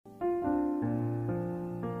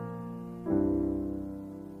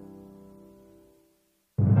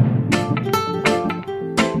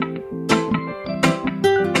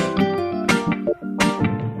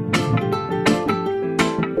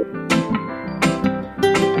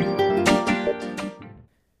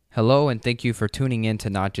Hello, and thank you for tuning in to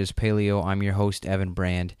Not Just Paleo. I'm your host, Evan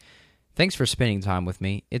Brand. Thanks for spending time with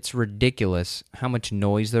me. It's ridiculous how much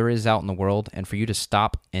noise there is out in the world, and for you to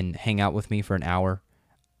stop and hang out with me for an hour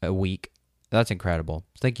a week, that's incredible.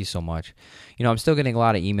 Thank you so much. You know, I'm still getting a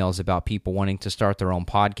lot of emails about people wanting to start their own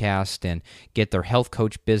podcast and get their health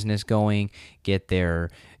coach business going, get their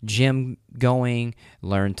gym going,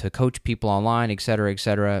 learn to coach people online, etc.,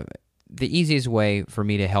 etc. The easiest way for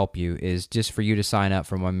me to help you is just for you to sign up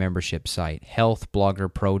for my membership site,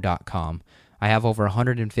 healthbloggerpro.com. I have over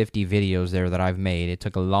 150 videos there that I've made. It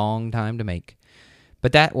took a long time to make.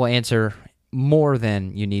 But that will answer more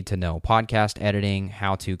than you need to know. Podcast editing,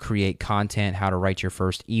 how to create content, how to write your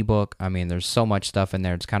first ebook. I mean, there's so much stuff in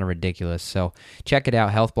there. It's kind of ridiculous. So check it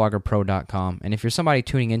out, healthbloggerpro.com. And if you're somebody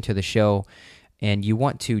tuning into the show and you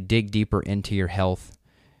want to dig deeper into your health,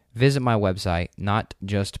 visit my website,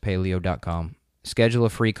 notjustpaleo.com. Schedule a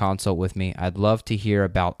free consult with me. I'd love to hear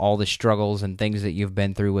about all the struggles and things that you've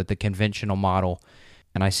been through with the conventional model,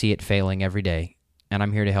 and I see it failing every day. And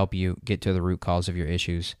I'm here to help you get to the root cause of your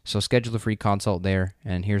issues. So schedule a free consult there,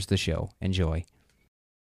 and here's the show. Enjoy.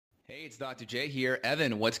 Hey, it's Dr. J here.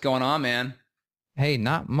 Evan, what's going on, man? Hey,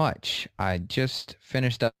 not much. I just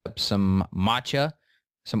finished up some matcha,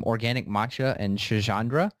 some organic matcha and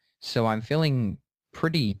shajandra, so I'm feeling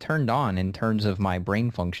pretty turned on in terms of my brain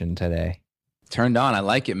function today. Turned on. I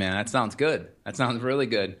like it, man. That sounds good. That sounds really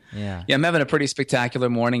good. Yeah, I'm having a pretty spectacular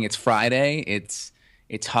morning. It's Friday. It's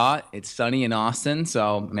hot. It's sunny in Austin,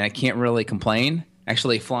 so I can't really complain.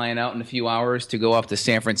 Actually flying out in a few hours to go up to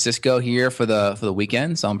San Francisco here for the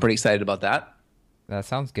weekend, so I'm pretty excited about that. that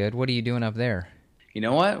sounds good. What are you doing up there? You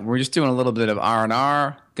know what? We're just doing a little bit of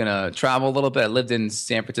R&R. Gonna travel a little bit. I lived in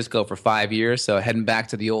San Francisco for 5 years, so heading back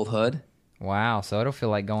to the old hood. Wow, so it'll feel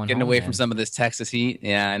like Getting home, away then. from some of this Texas heat.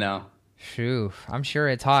 Yeah, I know. Phew, I'm sure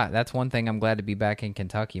it's hot. That's one thing I'm glad to be back in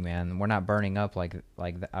Kentucky, man. We're not burning up like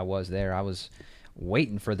I was there. I was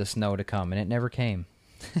waiting for the snow to come, and it never came.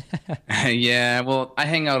 Yeah, well, I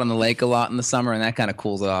hang out on the lake a lot in the summer, and that kind of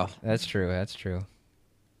cools it off. That's true. That's true.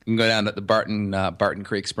 You can go down to the Barton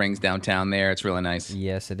Creek Springs downtown there. It's really nice.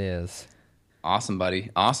 Yes, it is. Awesome, buddy.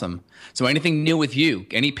 Awesome. So anything new with you?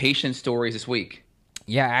 Any patient stories this week?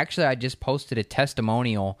 Yeah, actually, I just posted a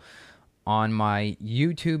testimonial on my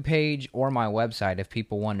YouTube page or my website if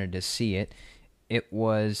people wanted to see it. It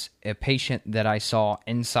was a patient that I saw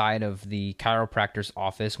inside of the chiropractor's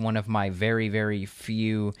office, one of my very, very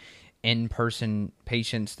few in-person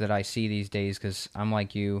patients that I see these days, because I'm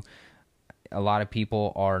like you, a lot of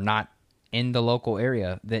people are not in the local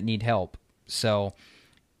area that need help. So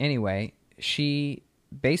anyway, she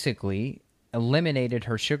basically eliminated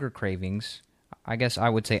her sugar cravings. I guess I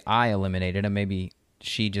would say I eliminated them. Maybe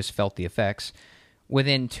she just felt the effects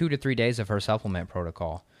within 2 to 3 days of her supplement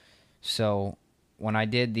protocol. So when I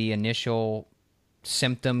did the initial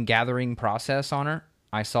symptom gathering process on her,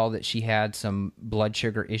 I saw that she had some blood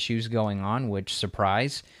sugar issues going on, which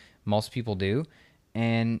surprise, most people do.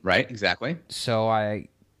 And Right, exactly. so I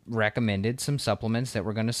recommended some supplements that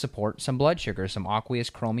were going to support some blood sugar, some aqueous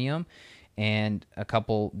chromium and a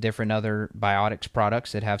couple different other biotics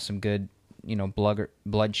products that have some good,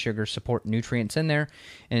 blood sugar support nutrients in there.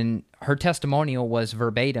 And her testimonial was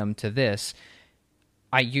verbatim to this.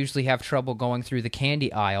 I usually have trouble going through the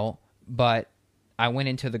candy aisle, but I went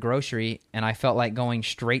into the grocery and I felt like going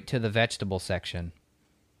straight to the vegetable section.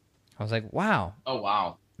 I was like, wow. Oh,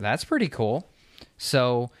 wow. That's pretty cool.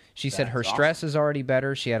 So she said her stress is already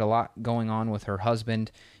better. She had a lot going on with her husband.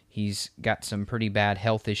 He's got some pretty bad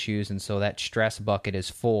health issues, and so that stress bucket is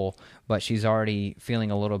full, but she's already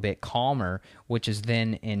feeling a little bit calmer, which is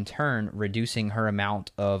then in turn reducing her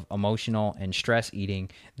amount of emotional and stress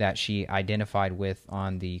eating that she identified with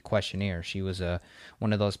on the questionnaire. She was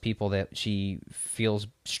one of those people that she feels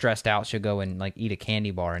stressed out, she'll go and eat a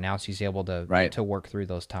candy bar, and now she's able to work through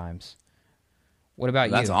those times. What about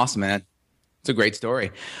you? That's awesome, man. It's a great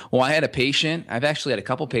story. Well, I had a patient. I've actually had a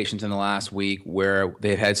couple patients in the last week where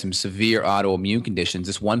they've had some severe autoimmune conditions.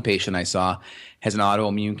 This one patient I saw has an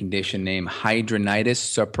autoimmune condition named hidradenitis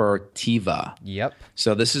suppurativa. Yep.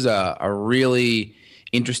 So this is a really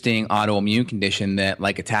interesting autoimmune condition that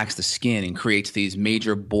attacks the skin and creates these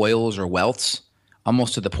major boils or welts,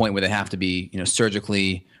 almost to the point where they have to be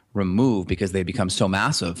surgically removed because they become so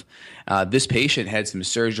massive. This patient had some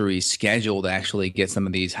surgery scheduled to actually get some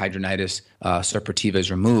of these hidradenitis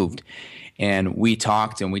suppurativas removed. And we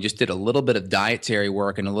talked and we just did a little bit of dietary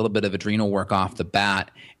work and a little bit of adrenal work off the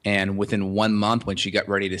bat. And within 1 month, when she got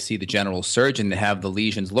ready to see the general surgeon to have the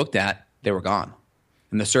lesions looked at, they were gone.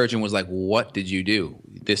 And the surgeon was like, "What did you do?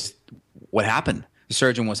 What happened?" The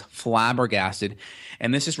surgeon was flabbergasted.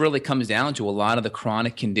 And this just really comes down to a lot of the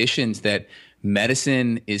chronic conditions that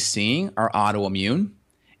medicine is seeing are autoimmune.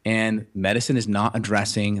 And medicine is not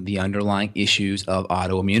addressing the underlying issues of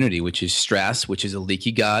autoimmunity, which is stress, which is a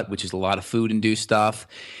leaky gut, which is a lot of food-induced stuff.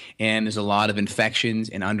 And there's a lot of infections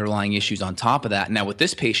and underlying issues on top of that. Now, with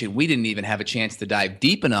this patient, we didn't even have a chance to dive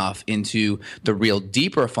deep enough into the real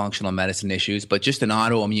deeper functional medicine issues, but just an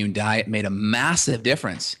autoimmune diet made a massive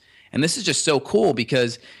difference. And this is just so cool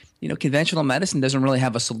because, conventional medicine doesn't really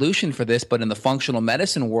have a solution for this, but in the functional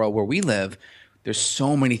medicine world where we live, there's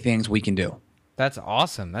so many things we can do. That's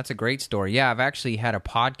awesome. That's a great story. Yeah, I've actually had a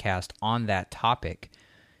podcast on that topic.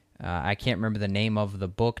 I can't remember the name of the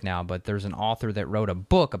book now, but there's an author that wrote a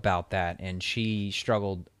book about that, and she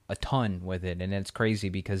struggled a ton with it. And it's crazy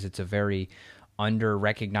because it's a very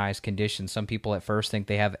under-recognized condition. Some people at first think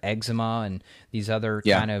they have eczema and these other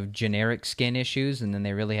kind of generic skin issues, and then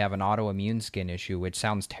they really have an autoimmune skin issue, which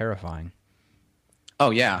sounds terrifying. Oh,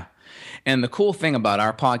 yeah. And the cool thing about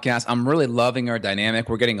our podcast, I'm really loving our dynamic.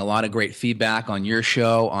 We're getting a lot of great feedback on your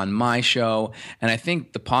show, on my show. And I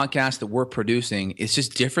think the podcast that we're producing is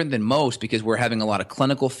just different than most because we're having a lot of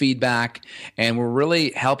clinical feedback and we're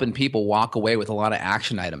really helping people walk away with a lot of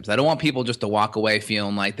action items. I don't want people just to walk away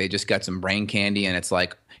feeling like they just got some brain candy and it's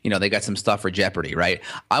like, they got some stuff for Jeopardy, right?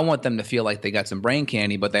 I want them to feel like they got some brain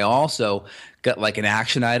candy, but they also got like an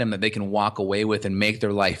action item that they can walk away with and make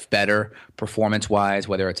their life better performance-wise,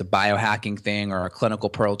 whether it's a biohacking thing or a clinical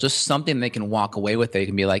pearl, just something they can walk away with. They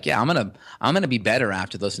can be like, yeah, I'm gonna be better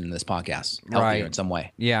after listening to this podcast, healthier in some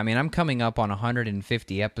way. Yeah, I mean, I'm coming up on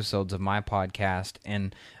 150 episodes of my podcast,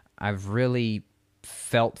 and I've really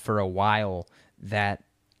felt for a while that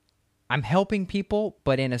I'm helping people,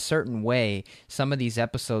 but in a certain way, some of these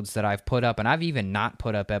episodes that I've put up, and I've even not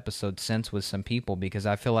put up episodes since with some people because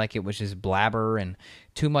I feel like it was just blabber and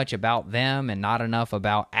too much about them and not enough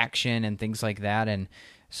about action and things like that. And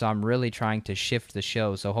so I'm really trying to shift the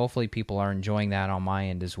show. So hopefully people are enjoying that on my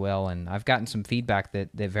end as well. And I've gotten some feedback that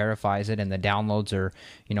verifies it, and the downloads are,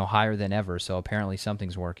 higher than ever. So apparently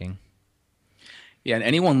something's working. Yeah, and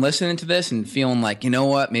anyone listening to this and feeling like,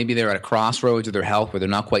 maybe they're at a crossroads of their health where they're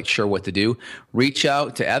not quite sure what to do, reach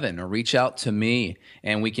out to Evan or reach out to me,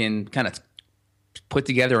 and we can kind of put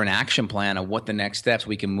together an action plan of what the next steps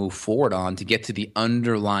we can move forward on to get to the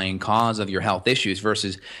underlying cause of your health issues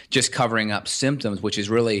versus just covering up symptoms, which is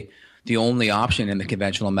really the only option in the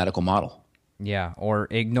conventional medical model. Yeah, or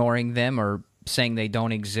ignoring them or saying they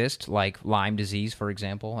don't exist, like Lyme disease, for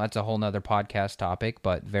example. That's a whole nother podcast topic,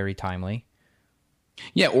 but very timely.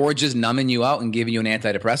 Yeah, or just numbing you out and giving you an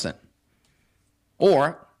antidepressant.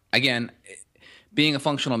 Or, again, being a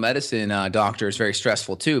functional medicine doctor is very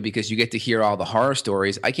stressful too because you get to hear all the horror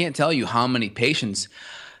stories. I can't tell you how many patients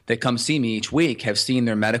that come see me each week have seen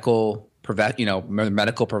their medical provider,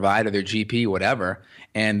 their GP, whatever,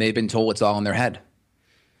 and they've been told it's all in their head.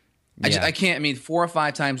 Yeah. I can't, 4 or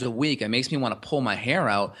 5 times a week, it makes me want to pull my hair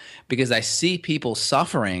out because I see people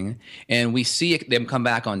suffering and we see them come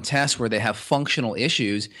back on tests where they have functional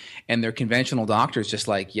issues and their conventional doctor's just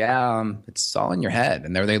like, it's all in your head.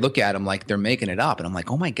 And they look at them like they're making it up. And I'm like,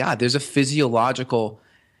 oh my God, there's a physiological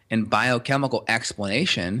and biochemical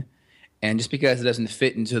explanation. And just because it doesn't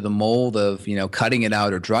fit into the mold of, cutting it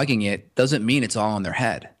out or drugging it doesn't mean it's all in their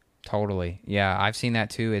head. Totally. Yeah, I've seen that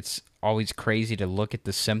too. It's always crazy to look at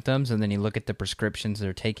the symptoms and then you look at the prescriptions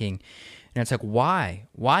they're taking and it's like, why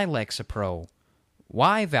Lexapro,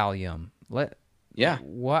 why Valium,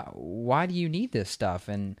 why do you need this stuff?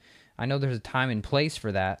 And I know there's a time and place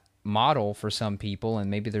for that model for some people and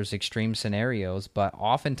maybe there's extreme scenarios, but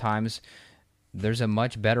oftentimes there's a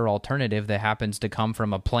much better alternative that happens to come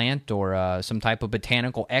from a plant or some type of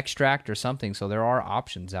botanical extract or something. So there are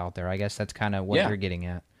options out there. I guess that's kind of what you're getting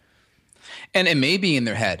at. And it may be in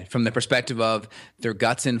their head from the perspective of their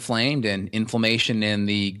gut's inflamed and inflammation in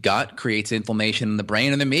the gut creates inflammation in the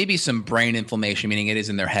brain. And there may be some brain inflammation, meaning it is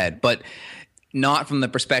in their head, but not from the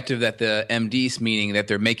perspective that the MD's meaning that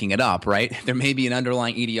they're making it up, right? There may be an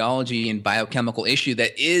underlying etiology and biochemical issue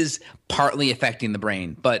that is partly affecting the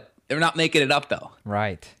brain, but they're not making it up though.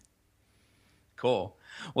 Right. Cool.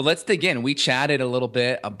 Well, let's dig in. We chatted a little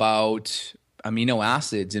bit about amino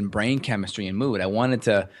acids and brain chemistry and mood. I wanted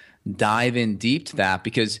to dive in deep to that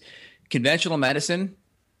because conventional medicine,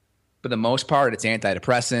 for the most part, it's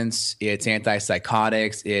antidepressants, it's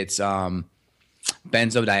antipsychotics, it's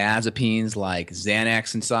benzodiazepines like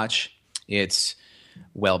Xanax and such. It's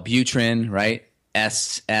Wellbutrin, right?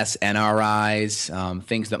 SSNRIs,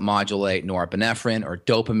 things that modulate norepinephrine or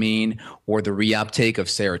dopamine or the reuptake of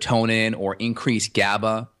serotonin or increase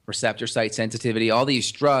GABA receptor site sensitivity, all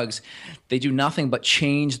these drugs, they do nothing but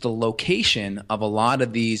change the location of a lot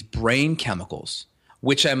of these brain chemicals,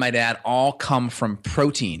 which I might add all come from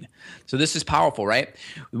protein. So this is powerful, right?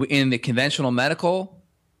 In the conventional medical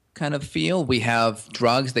kind of field, we have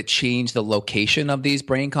drugs that change the location of these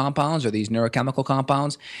brain compounds or these neurochemical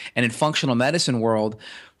compounds. And in functional medicine world,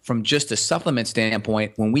 from just a supplement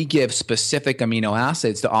standpoint, when we give specific amino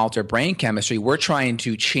acids to alter brain chemistry, we're trying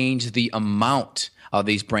to change the amount of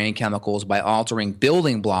these brain chemicals by altering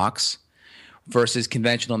building blocks versus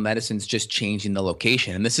conventional medicine's just changing the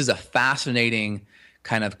location. And this is a fascinating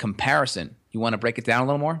kind of comparison. You want to break it down a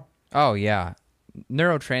little more? Oh, yeah.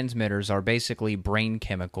 Neurotransmitters are basically brain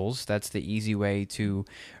chemicals. That's the easy way to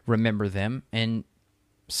remember them. And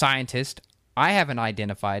scientists, I haven't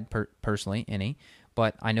identified personally any,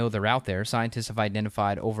 but I know they're out there. Scientists have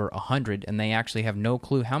identified over 100, and they actually have no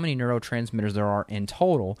clue how many neurotransmitters there are in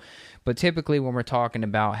total. But typically when we're talking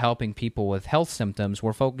about helping people with health symptoms,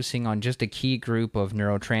 we're focusing on just a key group of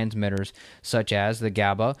neurotransmitters, such as the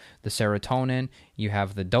GABA, the serotonin, you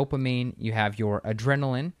have the dopamine, you have your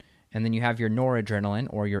adrenaline, and then you have your noradrenaline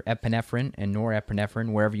or your epinephrine and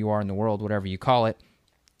norepinephrine, wherever you are in the world, whatever you call it.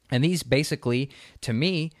 And these basically, to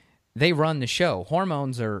me, they run the show.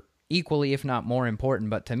 Hormones are equally, if not more important,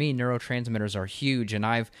 but to me, neurotransmitters are huge. And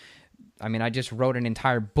I just wrote an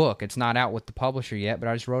entire book. It's not out with the publisher yet, but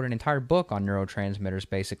I just wrote an entire book on neurotransmitters,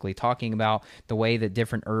 basically talking about the way that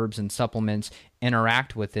different herbs and supplements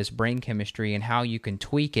interact with this brain chemistry and how you can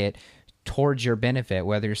tweak it towards your benefit,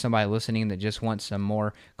 whether you're somebody listening that just wants some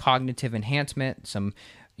more cognitive enhancement, some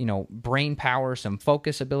brain power, some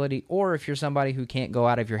focus ability, or if you're somebody who can't go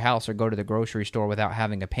out of your house or go to the grocery store without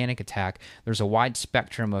having a panic attack. There's a wide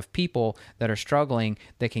spectrum of people that are struggling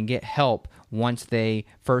that can get help once they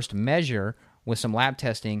first measure with some lab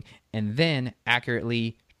testing and then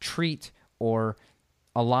accurately treat or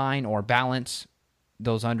align or balance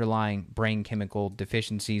those underlying brain chemical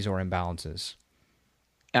deficiencies or imbalances.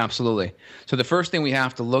 Absolutely. So the first thing we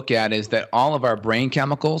have to look at is that all of our brain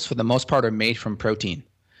chemicals, for the most part, are made from protein.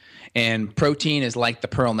 And protein is like the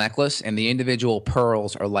pearl necklace, and the individual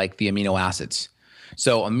pearls are like the amino acids.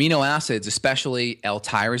 So amino acids, especially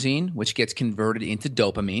L-tyrosine, which gets converted into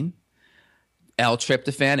dopamine,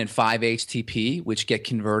 L-tryptophan and 5-HTP, which get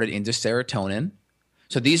converted into serotonin.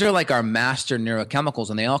 So these are like our master neurochemicals,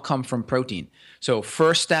 and they all come from protein. So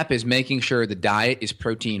first step is making sure the diet is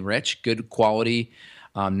protein rich, good quality,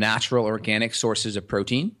 natural, organic sources of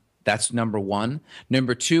protein. That's number one.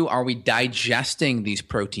 Number two, are we digesting these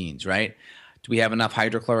proteins, right? Do we have enough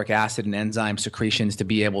hydrochloric acid and enzyme secretions to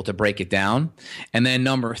be able to break it down? And then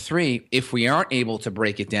number three, if we aren't able to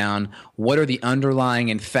break it down, what are the underlying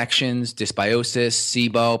infections, dysbiosis,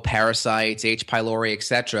 SIBO, parasites, H. pylori, et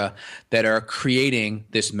cetera, that are creating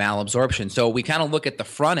this malabsorption? So we kind of look at the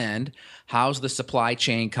front end. How's the supply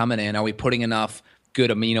chain coming in? Are we putting enough good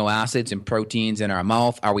amino acids and proteins in our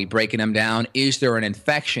mouth? Are we breaking them down? Is there an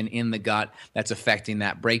infection in the gut that's affecting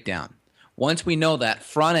that breakdown? Once we know that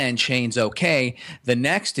front end chain's okay, the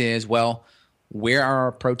next is, well, where are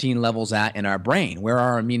our protein levels at in our brain? Where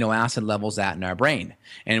are our amino acid levels at in our brain?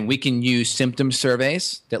 And we can use symptom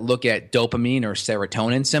surveys that look at dopamine or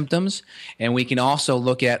serotonin symptoms. And we can also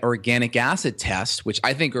look at organic acid tests, which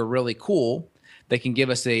I think are really cool. They can give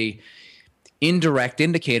us a indirect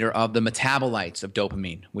indicator of the metabolites of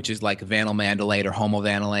dopamine, which is like vanilmandelate or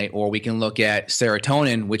homovanillate, or we can look at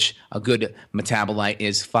serotonin, which a good metabolite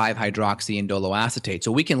is 5-hydroxyindoloacetate.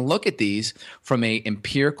 So we can look at these from a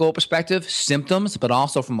empirical perspective, symptoms, but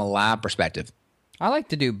also from a lab perspective. I like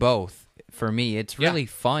to do both. For me, it's really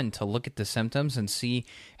fun to look at the symptoms and see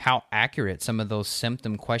how accurate some of those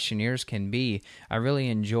symptom questionnaires can be. I really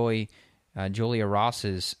enjoy Julia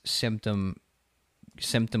Ross's symptom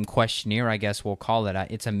questionnaire, I guess we'll call it.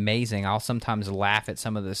 It's amazing. I'll sometimes laugh at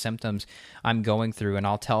some of the symptoms I'm going through, and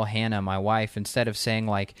I'll tell Hannah, my wife, instead of saying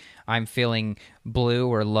like I'm feeling blue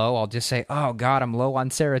or low, I'll just say, oh God, I'm low on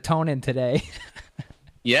serotonin today.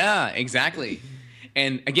 Yeah, exactly.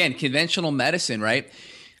 And again, conventional medicine, right?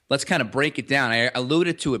 Let's kind of break it down. I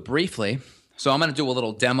alluded to it briefly. So I'm going to do a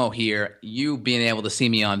little demo here. You being able to see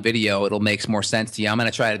me on video, it'll make more sense to you. I'm going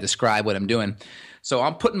to try to describe what I'm doing. So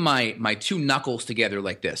I'm putting my two knuckles together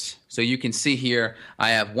like this. So you can see here,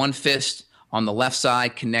 I have one fist on the left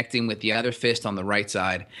side connecting with the other fist on the right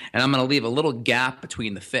side. And I'm going to leave a little gap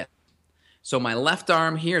between the fists. So my left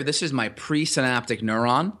arm here, this is my presynaptic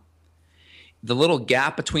neuron. The little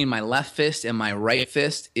gap between my left fist and my right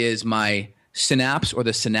fist is my synapse or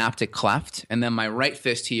the synaptic cleft. And then my right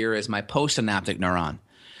fist here is my postsynaptic neuron.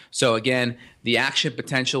 So again, the action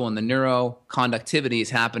potential and the neuroconductivity is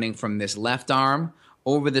happening from this left arm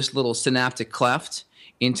over this little synaptic cleft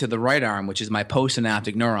into the right arm, which is my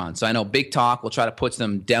postsynaptic neuron. So I know Big Talk will try to put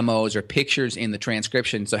some demos or pictures in the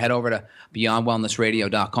transcription. So head over to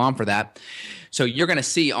beyondwellnessradio.com for that. So you're going to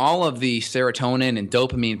see all of the serotonin and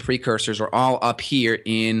dopamine precursors are all up here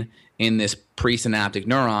in this presynaptic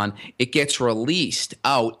neuron. It gets released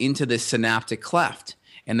out into this synaptic cleft.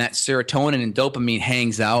 And that serotonin and dopamine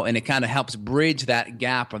hangs out, and it kind of helps bridge that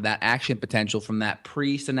gap or that action potential from that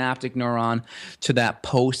presynaptic neuron to that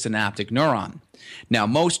postsynaptic neuron. Now,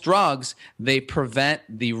 most drugs, they prevent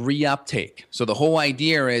the reuptake. So the whole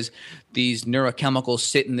idea is these neurochemicals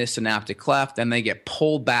sit in this synaptic cleft, and they get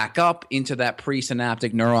pulled back up into that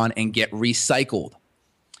presynaptic neuron and get recycled.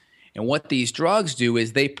 And what these drugs do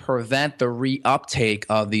is they prevent the reuptake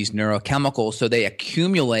of these neurochemicals, so they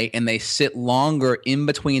accumulate and they sit longer in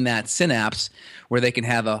between that synapse where they can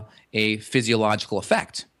have a physiological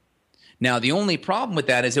effect. Now, the only problem with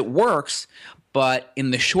that is it works, but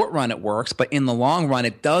in the short run it works, but in the long run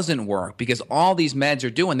it doesn't work, because all these meds are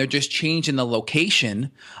doing, they're just changing the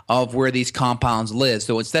location of where these compounds live.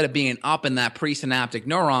 So instead of being up in that presynaptic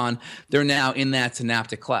neuron, they're now in that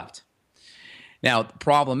synaptic cleft. Now, the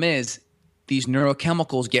problem is these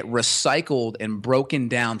neurochemicals get recycled and broken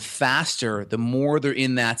down faster the more they're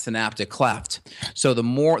in that synaptic cleft. So the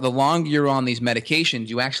longer you're on these medications,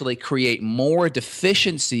 you actually create more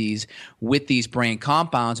deficiencies with these brain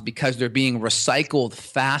compounds because they're being recycled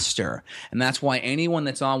faster. And that's why anyone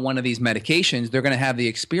that's on one of these medications, they're going to have the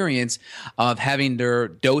experience of having their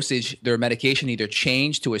dosage, their medication either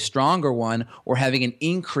change to a stronger one or having an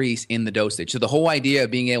increase in the dosage. So the whole idea of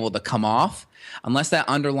being able to come off, unless that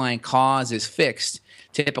underlying cause is fixed,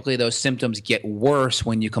 typically those symptoms get worse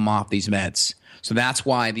when you come off these meds. So that's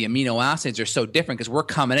why the amino acids are so different, because we're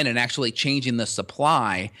coming in and actually changing the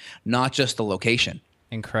supply, not just the location.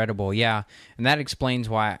 Incredible, yeah. And that explains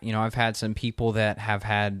why, I've had some people that have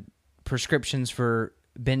had prescriptions for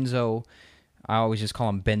benzo. I always just call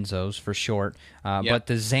them benzos for short. But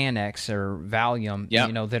the Xanax or Valium,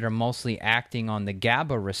 that are mostly acting on the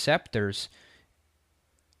GABA receptors.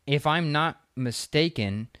 If I'm not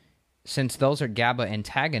mistaken, since those are GABA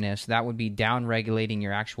antagonists, that would be down-regulating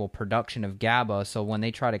your actual production of GABA. So when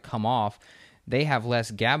they try to come off, they have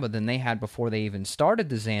less GABA than they had before they even started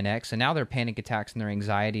the Xanax, and now their panic attacks and their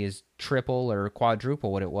anxiety is triple or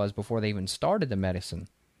quadruple what it was before they even started the medicine.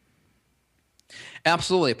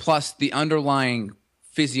 Absolutely. Plus the underlying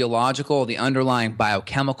physiological, the underlying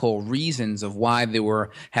biochemical reasons of why they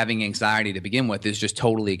were having anxiety to begin with is just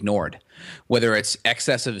totally ignored. Whether it's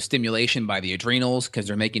excessive stimulation by the adrenals because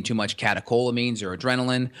they're making too much catecholamines or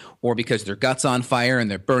adrenaline, or because their gut's on fire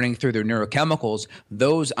and they're burning through their neurochemicals,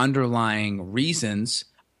 those underlying reasons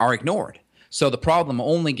are ignored. So the problem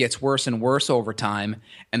only gets worse and worse over time,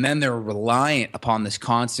 and then they're reliant upon this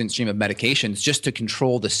constant stream of medications just to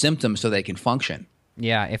control the symptoms so they can function.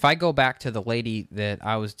 Yeah, if I go back to the lady that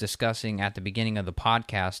I was discussing at the beginning of the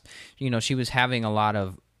podcast, she was having a lot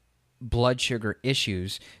of blood sugar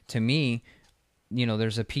issues. To me,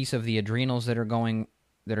 there's a piece of the adrenals that are going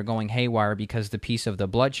haywire because the piece of the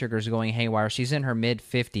blood sugar is going haywire. She's in her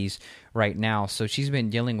mid-50s right now, so she's been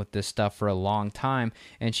dealing with this stuff for a long time,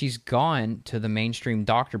 and she's gone to the mainstream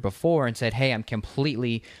doctor before and said, hey, I'm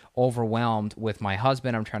completely overwhelmed with my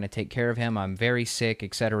husband. I'm trying to take care of him. I'm very sick,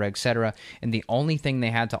 et cetera, and the only thing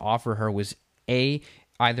they had to offer her was A,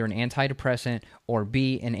 either an antidepressant, or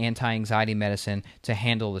B, an anti-anxiety medicine to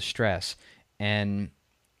handle the stress. And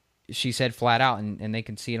she said flat out, and they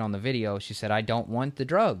can see it on the video, she said, I don't want the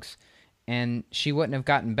drugs. And she wouldn't have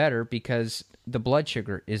gotten better because the blood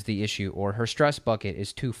sugar is the issue, or her stress bucket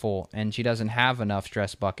is too full, and she doesn't have enough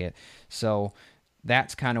stress bucket. So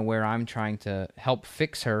that's kind of where I'm trying to help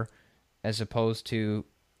fix her as opposed to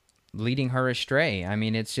leading her astray. I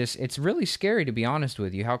mean, it's really scary, to be honest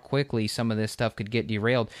with you, how quickly some of this stuff could get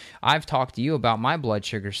derailed. I've talked to you about my blood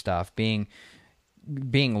sugar stuff being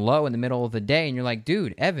low in the middle of the day, and you're like,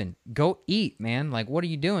 dude, Evan, go eat, man. Like, what are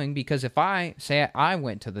you doing? Because if I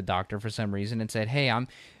went to the doctor for some reason and said, hey, I'm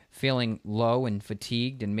feeling low and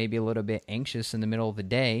fatigued and maybe a little bit anxious in the middle of the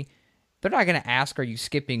day, they're not going to ask, are you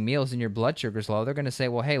skipping meals and your blood sugar's low? They're going to say,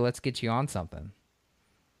 well, hey, let's get you on something.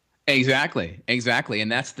 Exactly. And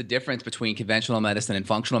that's the difference between conventional medicine and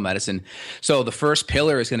functional medicine. So the first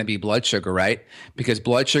pillar is going to be blood sugar, right? Because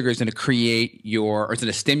blood sugar is going to it's going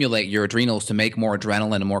to stimulate your adrenals to make more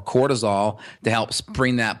adrenaline and more cortisol to help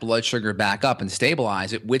bring that blood sugar back up and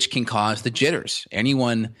stabilize it, which can cause the jitters.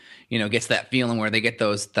 Anyone, gets that feeling where they get the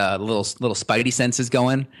little spidey senses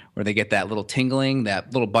going, where they get that little tingling,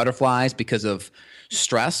 that little butterflies because of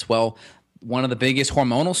stress. Well, one of the biggest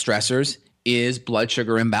hormonal stressors is blood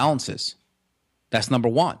sugar imbalances. That's number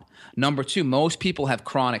one. Number two, most people have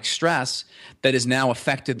chronic stress that has now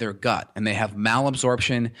affected their gut, and they have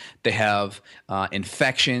malabsorption, they have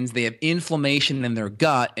infections, they have inflammation in their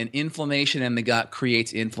gut, and inflammation in the gut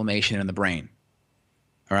creates inflammation in the brain.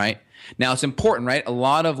 All right? Now, it's important, right? A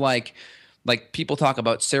lot of like people talk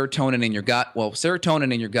about serotonin in your gut. Well,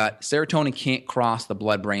 serotonin can't cross the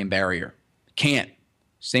blood-brain barrier. Can't.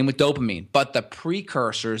 Same with dopamine. But the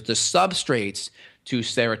precursors, the substrates to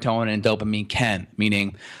serotonin and dopamine can,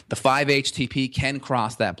 meaning the 5-HTP can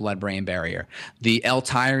cross that blood-brain barrier. The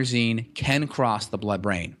L-tyrosine can cross the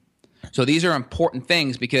blood-brain. So these are important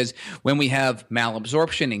things because when we have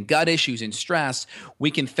malabsorption and gut issues and stress,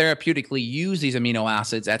 we can therapeutically use these amino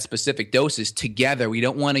acids at specific doses together. We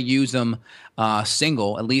don't want to use them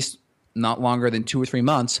single, at least not longer than 2 or 3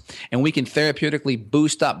 months. And we can therapeutically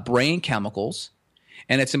boost up brain chemicals.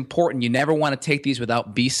 And it's important. You never want to take these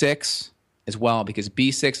without B6 as well, because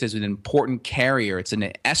B6 is an important carrier. It's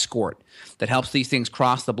an escort that helps these things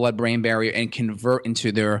cross the blood-brain barrier and convert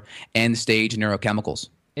into their end-stage neurochemicals.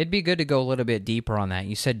 It'd be good to go a little bit deeper on that.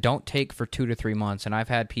 You said don't take for 2 to 3 months, and I've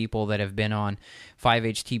had people that have been on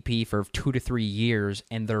 5-HTP for 2 to 3 years,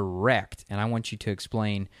 and they're wrecked. And I want you to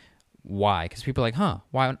explain why, because people are like,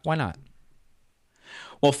 why not?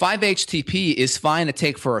 Well, 5-HTP is fine to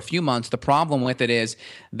take for a few months. The problem with it is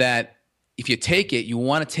that if you take it, you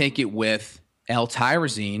want to take it with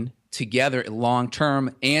L-tyrosine together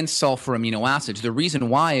long-term and sulfur amino acids. The reason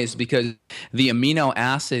why is because the amino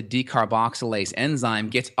acid decarboxylase enzyme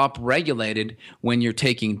gets upregulated when you're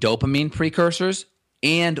taking dopamine precursors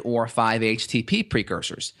and or 5-HTP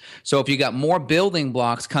precursors. So if you got more building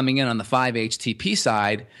blocks coming in on the 5-HTP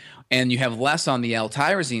side and you have less on the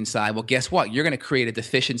L-tyrosine side, well, guess what? You're going to create a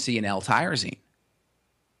deficiency in L-tyrosine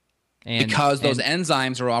because those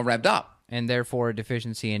enzymes are all revved up. And therefore a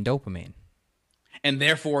deficiency in dopamine. And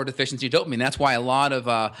therefore a deficiency of dopamine. That's why a lot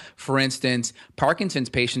of, for instance, Parkinson's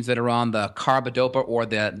patients that are on the carbidopa or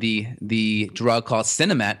the drug called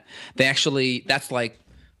Sinemet, that's like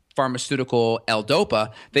pharmaceutical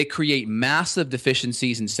L-dopa, they create massive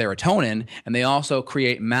deficiencies in serotonin, and they also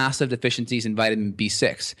create massive deficiencies in vitamin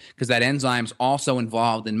B6 because that enzyme's also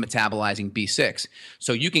involved in metabolizing B6.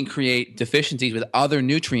 So you can create deficiencies with other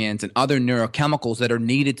nutrients and other neurochemicals that are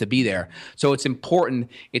needed to be there. So it's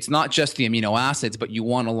important. It's not just the amino acids, but you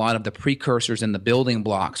want a lot of the precursors and the building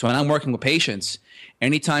blocks. So when I'm working with patients,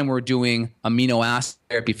 anytime we're doing amino acid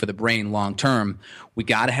therapy for the brain long term, we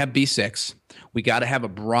got to have B6. We got to have a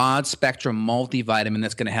broad spectrum multivitamin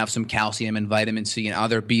that's going to have some calcium and vitamin C and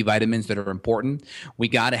other B vitamins that are important. We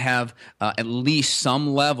got to have at least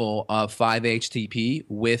some level of 5-HTP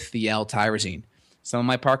with the L-tyrosine. Some of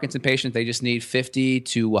my Parkinson patients, they just need 50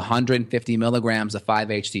 to 150 milligrams of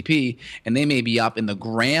 5-HTP, and they may be up in the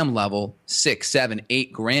gram level, 6, 7,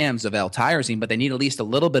 8 grams of L-tyrosine, but they need at least a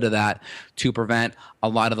little bit of that to prevent a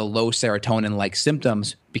lot of the low serotonin-like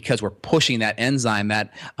symptoms because we're pushing that enzyme,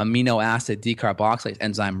 that amino acid decarboxylase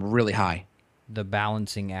enzyme, really high. The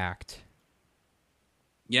balancing act.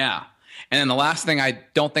 Yeah. And then the last thing I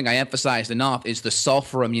don't think I emphasized enough is the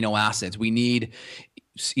sulfur amino acids. We need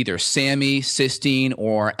either SAMe, cysteine,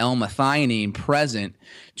 or L-methionine present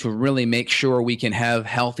to really make sure we can have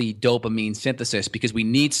healthy dopamine synthesis because we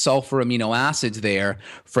need sulfur amino acids there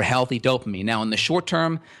for healthy dopamine. Now, in the short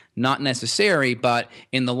term, not necessary, but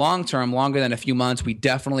in the long term, longer than a few months, we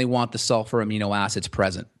definitely want the sulfur amino acids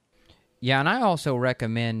present. Yeah, and I also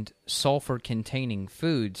recommend sulfur-containing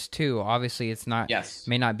foods too. Obviously, it's not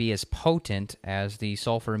may not be as potent as the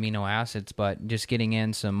sulfur amino acids, but just getting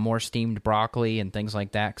in some more steamed broccoli and things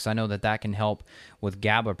like that, because I know that can help with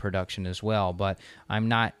GABA production as well. But I'm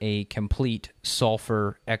not a complete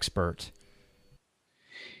sulfur expert.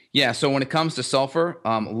 Yeah, so when it comes to sulfur,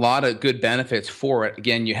 a lot of good benefits for it.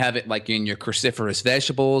 Again, you have it like in your cruciferous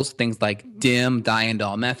vegetables, things like DIM,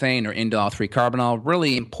 diindol methane, or indole 3-carbinol.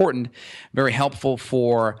 Really important, very helpful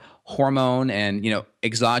for hormone and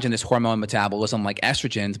exogenous hormone metabolism like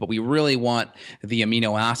estrogens, but we really want the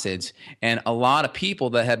amino acids. And a lot of people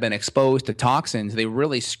that have been exposed to toxins, they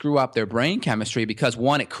really screw up their brain chemistry because,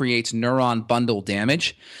 one, it creates neuron bundle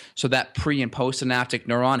damage. So that pre and postsynaptic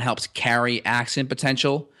neuron helps carry axon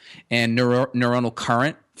potential and neuronal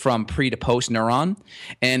current from pre to post neuron.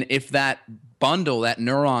 And if that bundle, that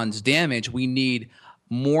neuron's damaged, we need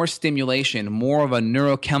more stimulation, more of a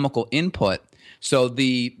neurochemical input. So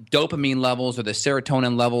the dopamine levels or the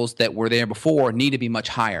serotonin levels that were there before need to be much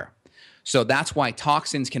higher. So that's why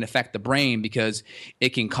toxins can affect the brain, because it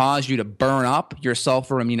can cause you to burn up your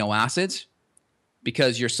sulfur amino acids,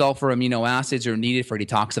 because your sulfur amino acids are needed for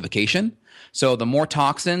detoxification. So the more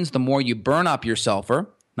toxins, the more you burn up your sulfur.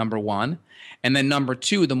 number one. And then number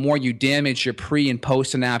two, the more you damage your pre and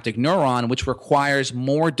postsynaptic neuron, which requires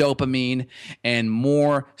more dopamine and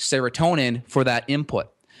more serotonin for that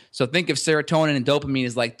input. So think of serotonin and dopamine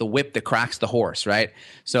as like the whip that cracks the horse, right?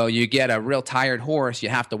 So you get a real tired horse, you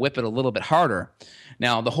have to whip it a little bit harder.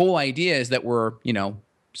 Now, the whole idea is that we're,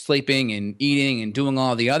 sleeping and eating and doing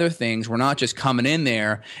all the other things. We're not just coming in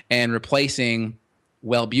there and replacing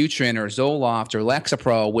Wellbutrin or Zoloft or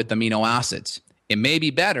Lexapro with amino acids. It may be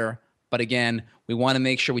better, but again, we want to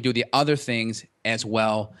make sure we do the other things as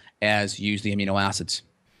well as use the amino acids.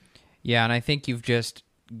 Yeah, and I think you've just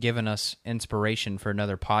given us inspiration for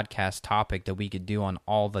another podcast topic that we could do on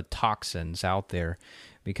all the toxins out there.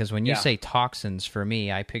 Because when you say toxins, for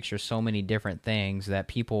me, I picture so many different things that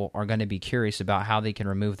people are going to be curious about how they can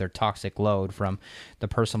remove their toxic load, from the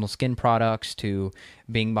personal skin products to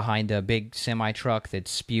being behind a big semi-truck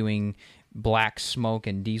that's spewing black smoke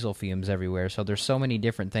and diesel fumes everywhere. So there's so many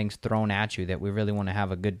different things thrown at you that we really want to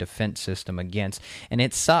have a good defense system against. And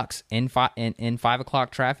it sucks in 5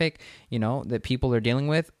 o'clock traffic, that people are dealing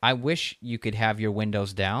with. I wish you could have your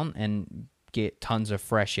windows down and get tons of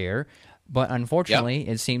fresh air. But unfortunately,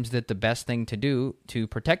 It seems that the best thing to do to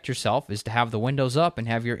protect yourself is to have the windows up and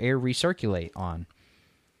have your air recirculate on.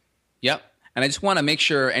 Yep. And I just want to make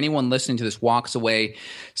sure anyone listening to this walks away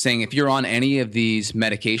saying, if you're on any of these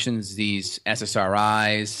medications, these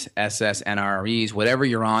SSRIs, SSNREs, whatever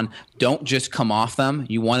you're on, don't just come off them.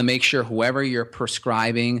 You want to make sure whoever your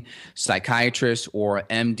prescribing psychiatrist or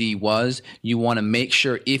MD was, you want to make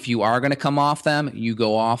sure if you are going to come off them, you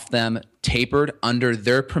go off them tapered under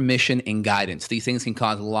their permission and guidance. These things can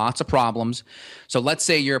cause lots of problems. So let's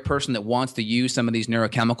say you're a person that wants to use some of these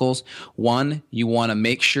neurochemicals. One, you want to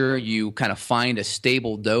make sure you kind of find a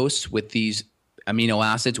stable dose with these amino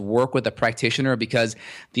acids. Work with a practitioner, because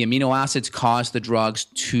the amino acids cause the drugs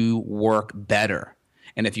to work better.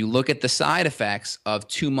 And if you look at the side effects of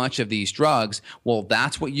too much of these drugs, well,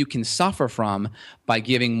 that's what you can suffer from by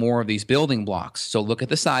giving more of these building blocks. So look at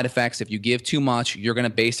the side effects. If you give too much, you're going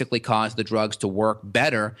to basically cause the drugs to work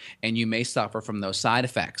better, and you may suffer from those side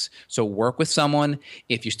effects. So work with someone.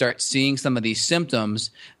 If you start seeing some of these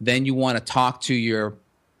symptoms, then you want to talk to your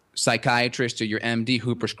psychiatrist or your MD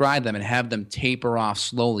who prescribed them and have them taper off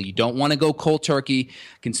slowly. You don't want to go cold turkey.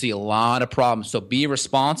 You can see a lot of problems. So be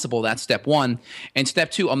responsible. That's step one. And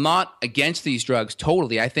step two, I'm not against these drugs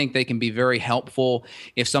totally. I think they can be very helpful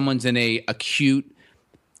if someone's in a acute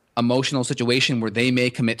emotional situation where they may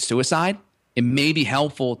commit suicide. It may be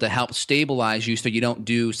helpful to help stabilize you so you don't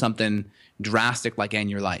do something drastic like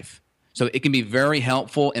end your life. So it can be very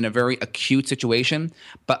helpful in a very acute situation.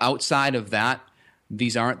 But outside of that,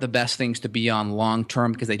 these aren't the best things to be on long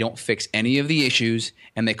term, because they don't fix any of the issues,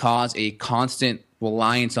 and they cause a constant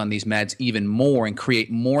reliance on these meds even more and create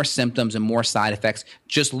more symptoms and more side effects.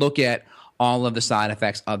 Just look at all of the side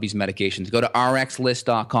effects of these medications. Go to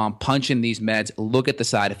rxlist.com, punch in these meds, look at the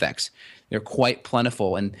side effects. They're quite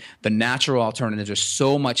plentiful, and the natural alternatives are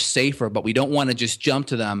so much safer, but we don't want to just jump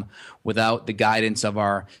to them without the guidance of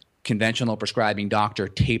our conventional prescribing doctor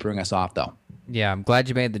tapering us off, though. Yeah, I'm glad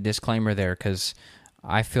you made the disclaimer there, because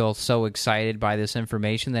I feel so excited by this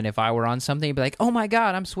information that if I were on something, I'd be like, oh my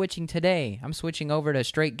God, I'm switching today. I'm switching over to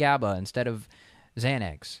straight GABA instead of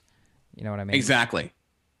Xanax. You know what I mean?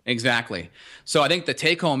 Exactly. So I think the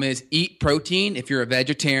take home is eat protein. If you're a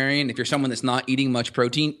vegetarian, if you're someone that's not eating much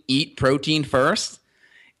protein, eat protein first.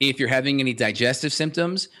 If you're having any digestive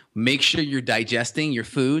symptoms, make sure you're digesting your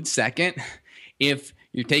food second. If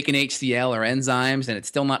you're taking HCl or enzymes and it's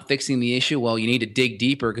still not fixing the issue, well, you need to dig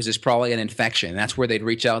deeper, because there's probably an infection. That's where they'd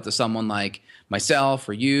reach out to someone like myself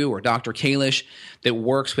or you or Dr. Kalish that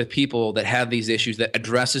works with people that have these issues, that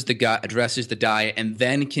addresses the gut, addresses the diet, and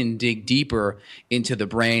then can dig deeper into the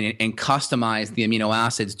brain and customize the amino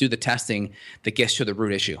acids, do the testing that gets to the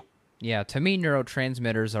root issue. Yeah, to me,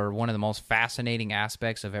 neurotransmitters are one of the most fascinating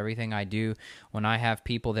aspects of everything I do. When I have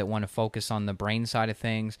people that want to focus on the brain side of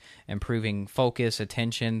things, improving focus,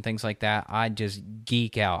 attention, things like that, I just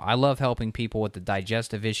geek out. I love helping people with the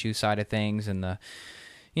digestive issue side of things and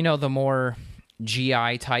the more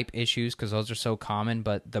GI type issues, because those are so common.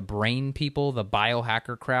 But the brain people, the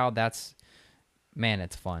biohacker crowd,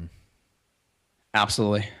 it's fun.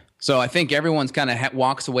 Absolutely. So I think everyone's kind of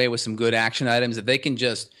walks away with some good action items. If they can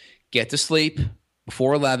just get to sleep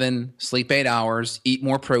before 11, sleep 8 hours, eat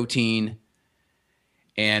more protein,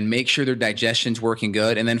 and make sure their digestion's working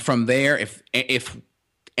good. And then from there, if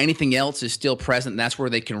anything else is still present, that's where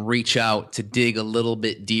they can reach out to dig a little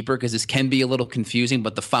bit deeper, because this can be a little confusing,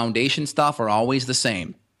 but the foundation stuff are always the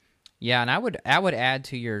same. Yeah, and I would add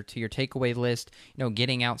to your takeaway list,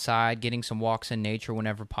 getting outside, getting some walks in nature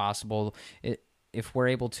whenever possible. if we're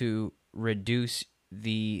able to reduce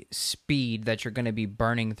the speed that you're going to be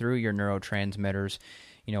burning through your neurotransmitters,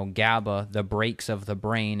 GABA, the brakes of the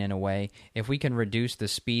brain in a way, if we can reduce the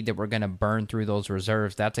speed that we're going to burn through those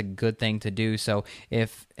reserves, that's a good thing to do. So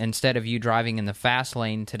if instead of you driving in the fast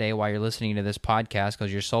lane today while you're listening to this podcast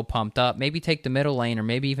because you're so pumped up, maybe take the middle lane or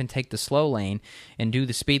maybe even take the slow lane and do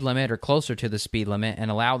the speed limit or closer to the speed limit and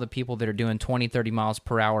allow the people that are doing 20, 30 miles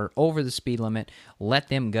per hour over the speed limit, let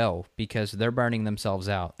them go because they're burning themselves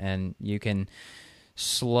out, and you can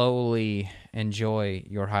slowly enjoy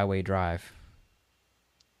your highway drive.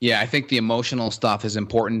 Yeah, I think the emotional stuff is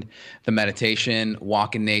important. The meditation,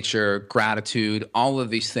 walk in nature, gratitude, all of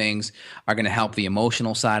these things are going to help the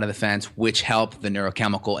emotional side of the fence, which help the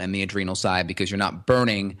neurochemical and the adrenal side because you're not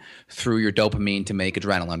burning through your dopamine to make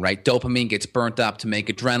adrenaline, right? Dopamine gets burnt up to make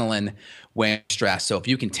adrenaline when stressed. So if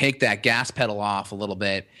you can take that gas pedal off a little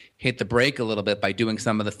bit, hit the brake a little bit by doing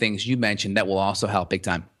some of the things you mentioned, that will also help big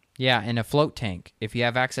time. Yeah, and a float tank. If you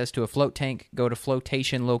have access to a float tank, go to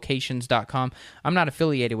flotationlocations.com. I'm not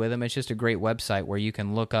affiliated with them. It's just a great website where you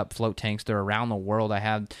can look up float tanks. They're around the world. I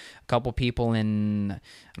had a couple people in, I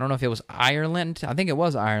don't know if it was Ireland. I think it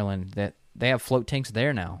was Ireland that they have float tanks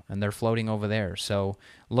there now, and they're floating over there. So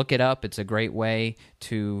look it up. It's a great way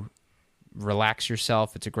to relax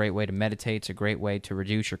yourself. It's a great way to meditate. It's a great way to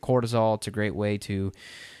reduce your cortisol. It's a great way to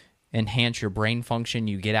enhance your brain function.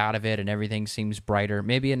 You get out of it and everything seems brighter.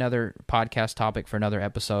 Maybe another podcast topic for another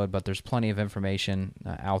episode, but there's plenty of information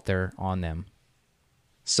out there on them.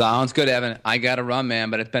 Sounds good, Evan. I got to run, man,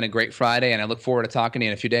 but it's been a great Friday, and I look forward to talking to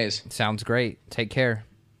you in a few days. Sounds great. Take care.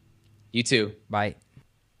 You too. Bye.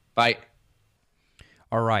 Bye.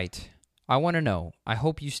 All right. I want to know, I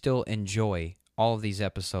hope you still enjoy all of these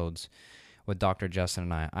episodes with Dr. Justin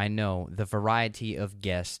and I. I know the variety of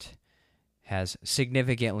guests has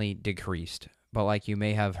significantly decreased. But like you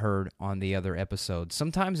may have heard on the other episodes,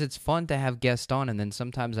 sometimes it's fun to have guests on, and then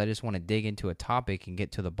sometimes I just want to dig into a topic and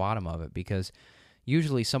get to the bottom of it because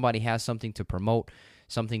usually somebody has something to promote,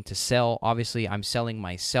 something to sell. Obviously, I'm selling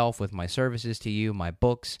myself with my services to you, my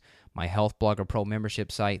books, my Health Blogger Pro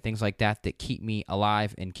membership site, things like that keep me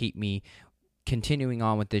alive and keep me continuing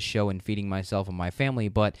on with this show and feeding myself and my family.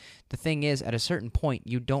 But the thing is, at a certain point,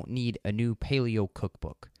 you don't need a new paleo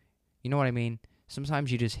cookbook. You know what I mean?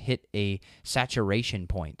 Sometimes you just hit a saturation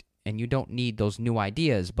point and you don't need those new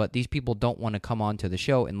ideas, but these people don't want to come on to the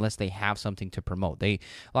show unless they have something to promote. A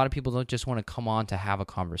lot of people don't just want to come on to have a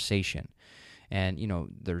conversation. And,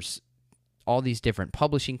 there's all these different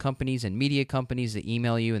publishing companies and media companies that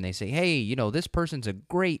email you and they say, hey, this person's a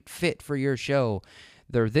great fit for your show.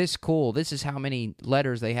 They're this cool. This is how many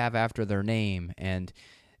letters they have after their name. And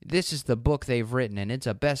this is the book they've written, and it's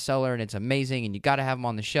a bestseller, and it's amazing, and you got to have them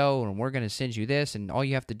on the show, and we're going to send you this, and all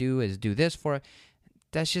you have to do is do this for it.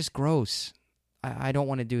 That's just gross. I don't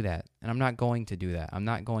want to do that, and I'm not going to do that. I'm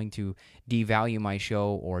not going to devalue my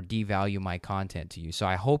show or devalue my content to you. So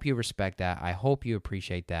I hope you respect that. I hope you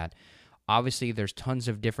appreciate that. Obviously, there's tons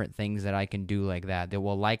of different things that I can do like that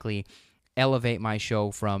will likely elevate my show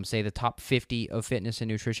from, say, the top 50 of fitness and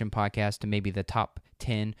nutrition podcasts to maybe the top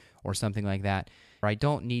 10 or something like that. I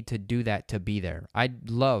don't need to do that to be there.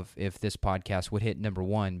 I'd love if this podcast would hit number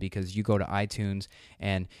one because you go to iTunes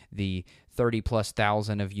and the 30+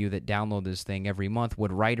 thousand of you that download this thing every month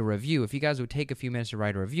would write a review. If you guys would take a few minutes to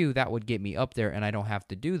write a review, that would get me up there and I don't have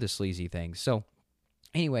to do the sleazy things. So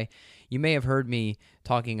anyway, you may have heard me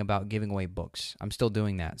talking about giving away books. I'm still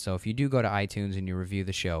doing that. So if you do go to iTunes and you review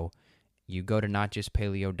the show, you go to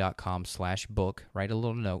notjustpaleo.com/book, write a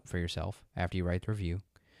little note for yourself after you write the review.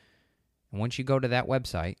 And once you go to that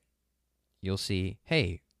website, you'll see,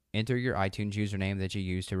 hey, enter your iTunes username that you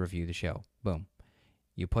use to review the show. Boom.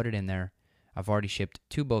 You put it in there. I've already shipped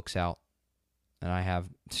 2 books out, and I have,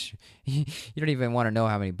 you don't even want to know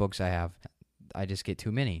how many books I have. I just get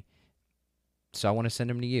too many. So I want to send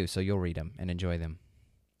them to you so you'll read them and enjoy them.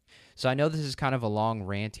 So I know this is kind of a long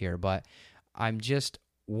rant here, but I'm just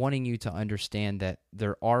wanting you to understand that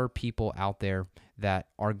there are people out there that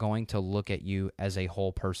are going to look at you as a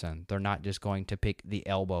whole person. They're not just going to pick the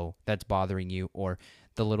elbow that's bothering you or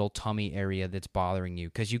the little tummy area that's bothering you.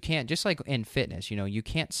 Because you can't, just like in fitness, you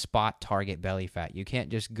can't spot target belly fat. You can't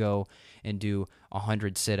just go and do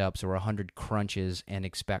 100 sit-ups or 100 crunches and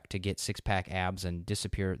expect to get six-pack abs and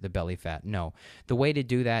disappear the belly fat. No. The way to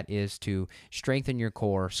do that is to strengthen your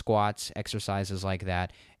core, squats, exercises like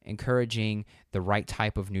that, encouraging the right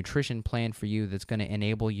type of nutrition plan for you that's going to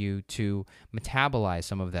enable you to metabolize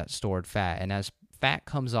some of that stored fat. And as fat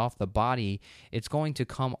comes off the body, it's going to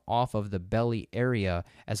come off of the belly area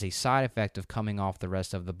as a side effect of coming off the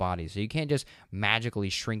rest of the body. So you can't just magically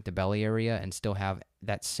shrink the belly area and still have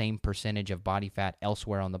that same percentage of body fat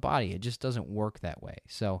elsewhere on the body. It just doesn't work that way.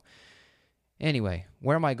 So anyway,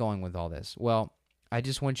 where am I going with all this? Well, I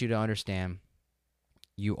just want you to understand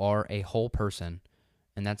you are a whole person,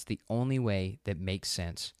 and that's the only way that makes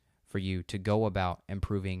sense for you to go about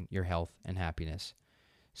improving your health and happiness.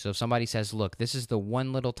 So if somebody says, look, this is the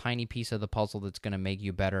one little tiny piece of the puzzle that's going to make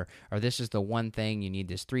you better, or this is the one thing, you need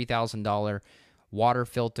this $3,000 water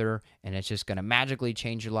filter, and it's just going to magically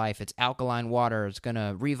change your life. It's alkaline water. It's going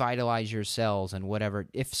to revitalize your cells and whatever.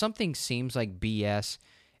 If something seems like BS,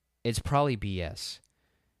 it's probably BS.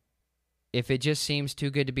 If it just seems too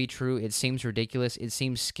good to be true, it seems ridiculous, it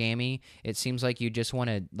seems scammy, it seems like you just want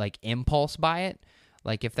to like impulse buy it.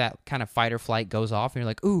 Like if that kind of fight or flight goes off and you're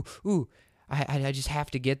like, ooh, I just have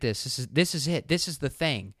to get this. This is it. This is the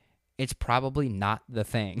thing. It's probably not the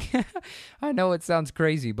thing. I know it sounds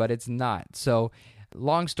crazy, but it's not. So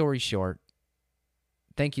long story short,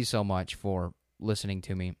 thank you so much for listening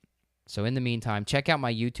to me. So in the meantime, check out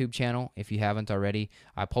my YouTube channel if you haven't already.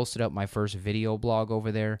 I posted up my first video blog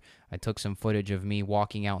over there. I took some footage of me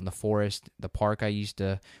walking out in the forest, the park I used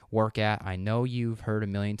to work at. I know you've heard a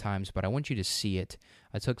million times, but I want you to see it.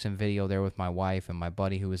 I took some video there with my wife and my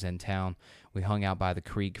buddy who was in town. We hung out by the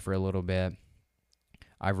creek for a little bit.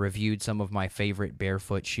 I reviewed some of my favorite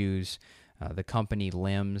barefoot shoes, the company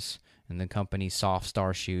Limbs and the company Soft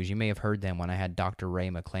Star shoes. You may have heard them when I had Dr. Ray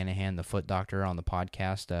McClanahan, the foot doctor, on the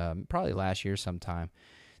podcast, probably last year sometime.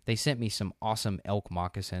 They sent me some awesome elk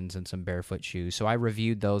moccasins and some barefoot shoes. So I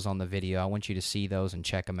reviewed those on the video. I want you to see those and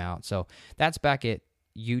check them out. So that's back at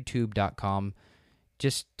youtube.com.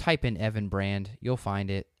 Just type in Evan Brand. You'll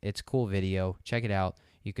find it. It's a cool video. Check it out.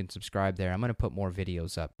 You can subscribe there. I'm going to put more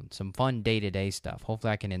videos up. Some fun day-to-day stuff.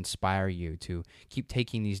 Hopefully I can inspire you to keep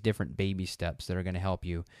taking these different baby steps that are going to help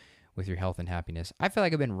you with your health and happiness. I feel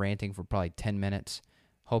like I've been ranting for probably 10 minutes.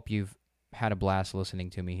 Hope you've had a blast listening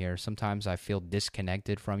to me here. Sometimes I feel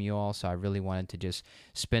disconnected from you all, so I really wanted to just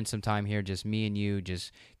spend some time here, just me and you,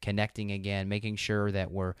 just connecting again, making sure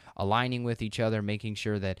that we're aligning with each other, making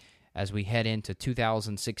sure that as we head into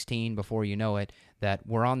 2016, before you know it, that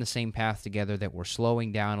we're on the same path together, that we're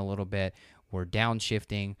slowing down a little bit, we're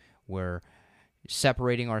downshifting, we're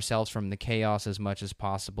separating ourselves from the chaos as much as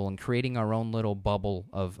possible and creating our own little bubble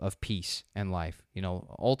of peace in life. You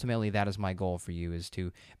know, ultimately that is my goal for you, is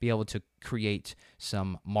to be able to create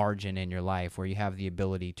some margin in your life where you have the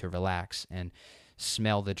ability to relax and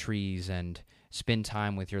smell the trees and spend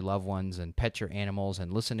time with your loved ones and pet your animals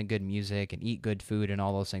and listen to good music and eat good food and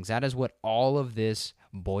all those things. That is what all of this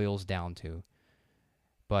boils down to.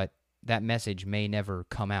 But that message may never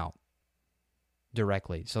come out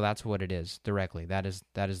directly. So that's what it is, directly. That is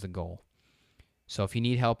the goal. So if you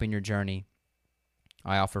need help in your journey,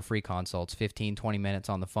 I offer free consults, 15, 20 minutes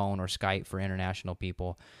on the phone or Skype for international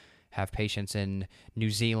people. Have patients in New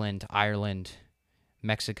Zealand, Ireland,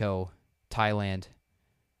 Mexico, Thailand.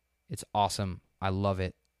 It's awesome. I love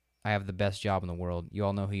it. I have the best job in the world. You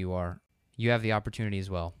all know who you are. You have the opportunity as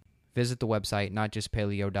well. Visit the website,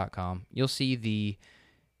 notjustpaleo.com. You'll see the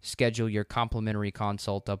schedule your complimentary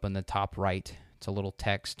consult up in the top right. It's a little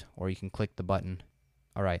text, or you can click the button.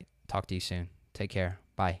 All right. Talk to you soon. Take care.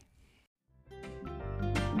 Bye.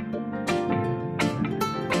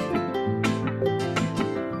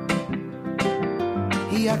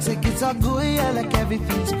 He acts like it's all good, yeah, like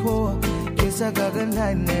everything's cool. Kiss her, got a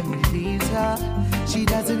line, and he leaves her. She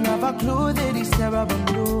doesn't have a clue that he's terrible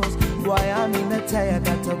news. Why I'm in a tie, I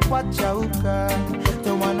got to watch out, girl.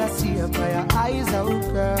 Don't wanna see her by her eyes out,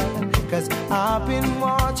 girl. Cause I've been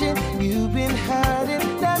watching, you've been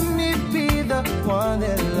hurting. Let me be the one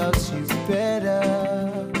that loves you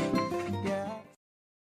better.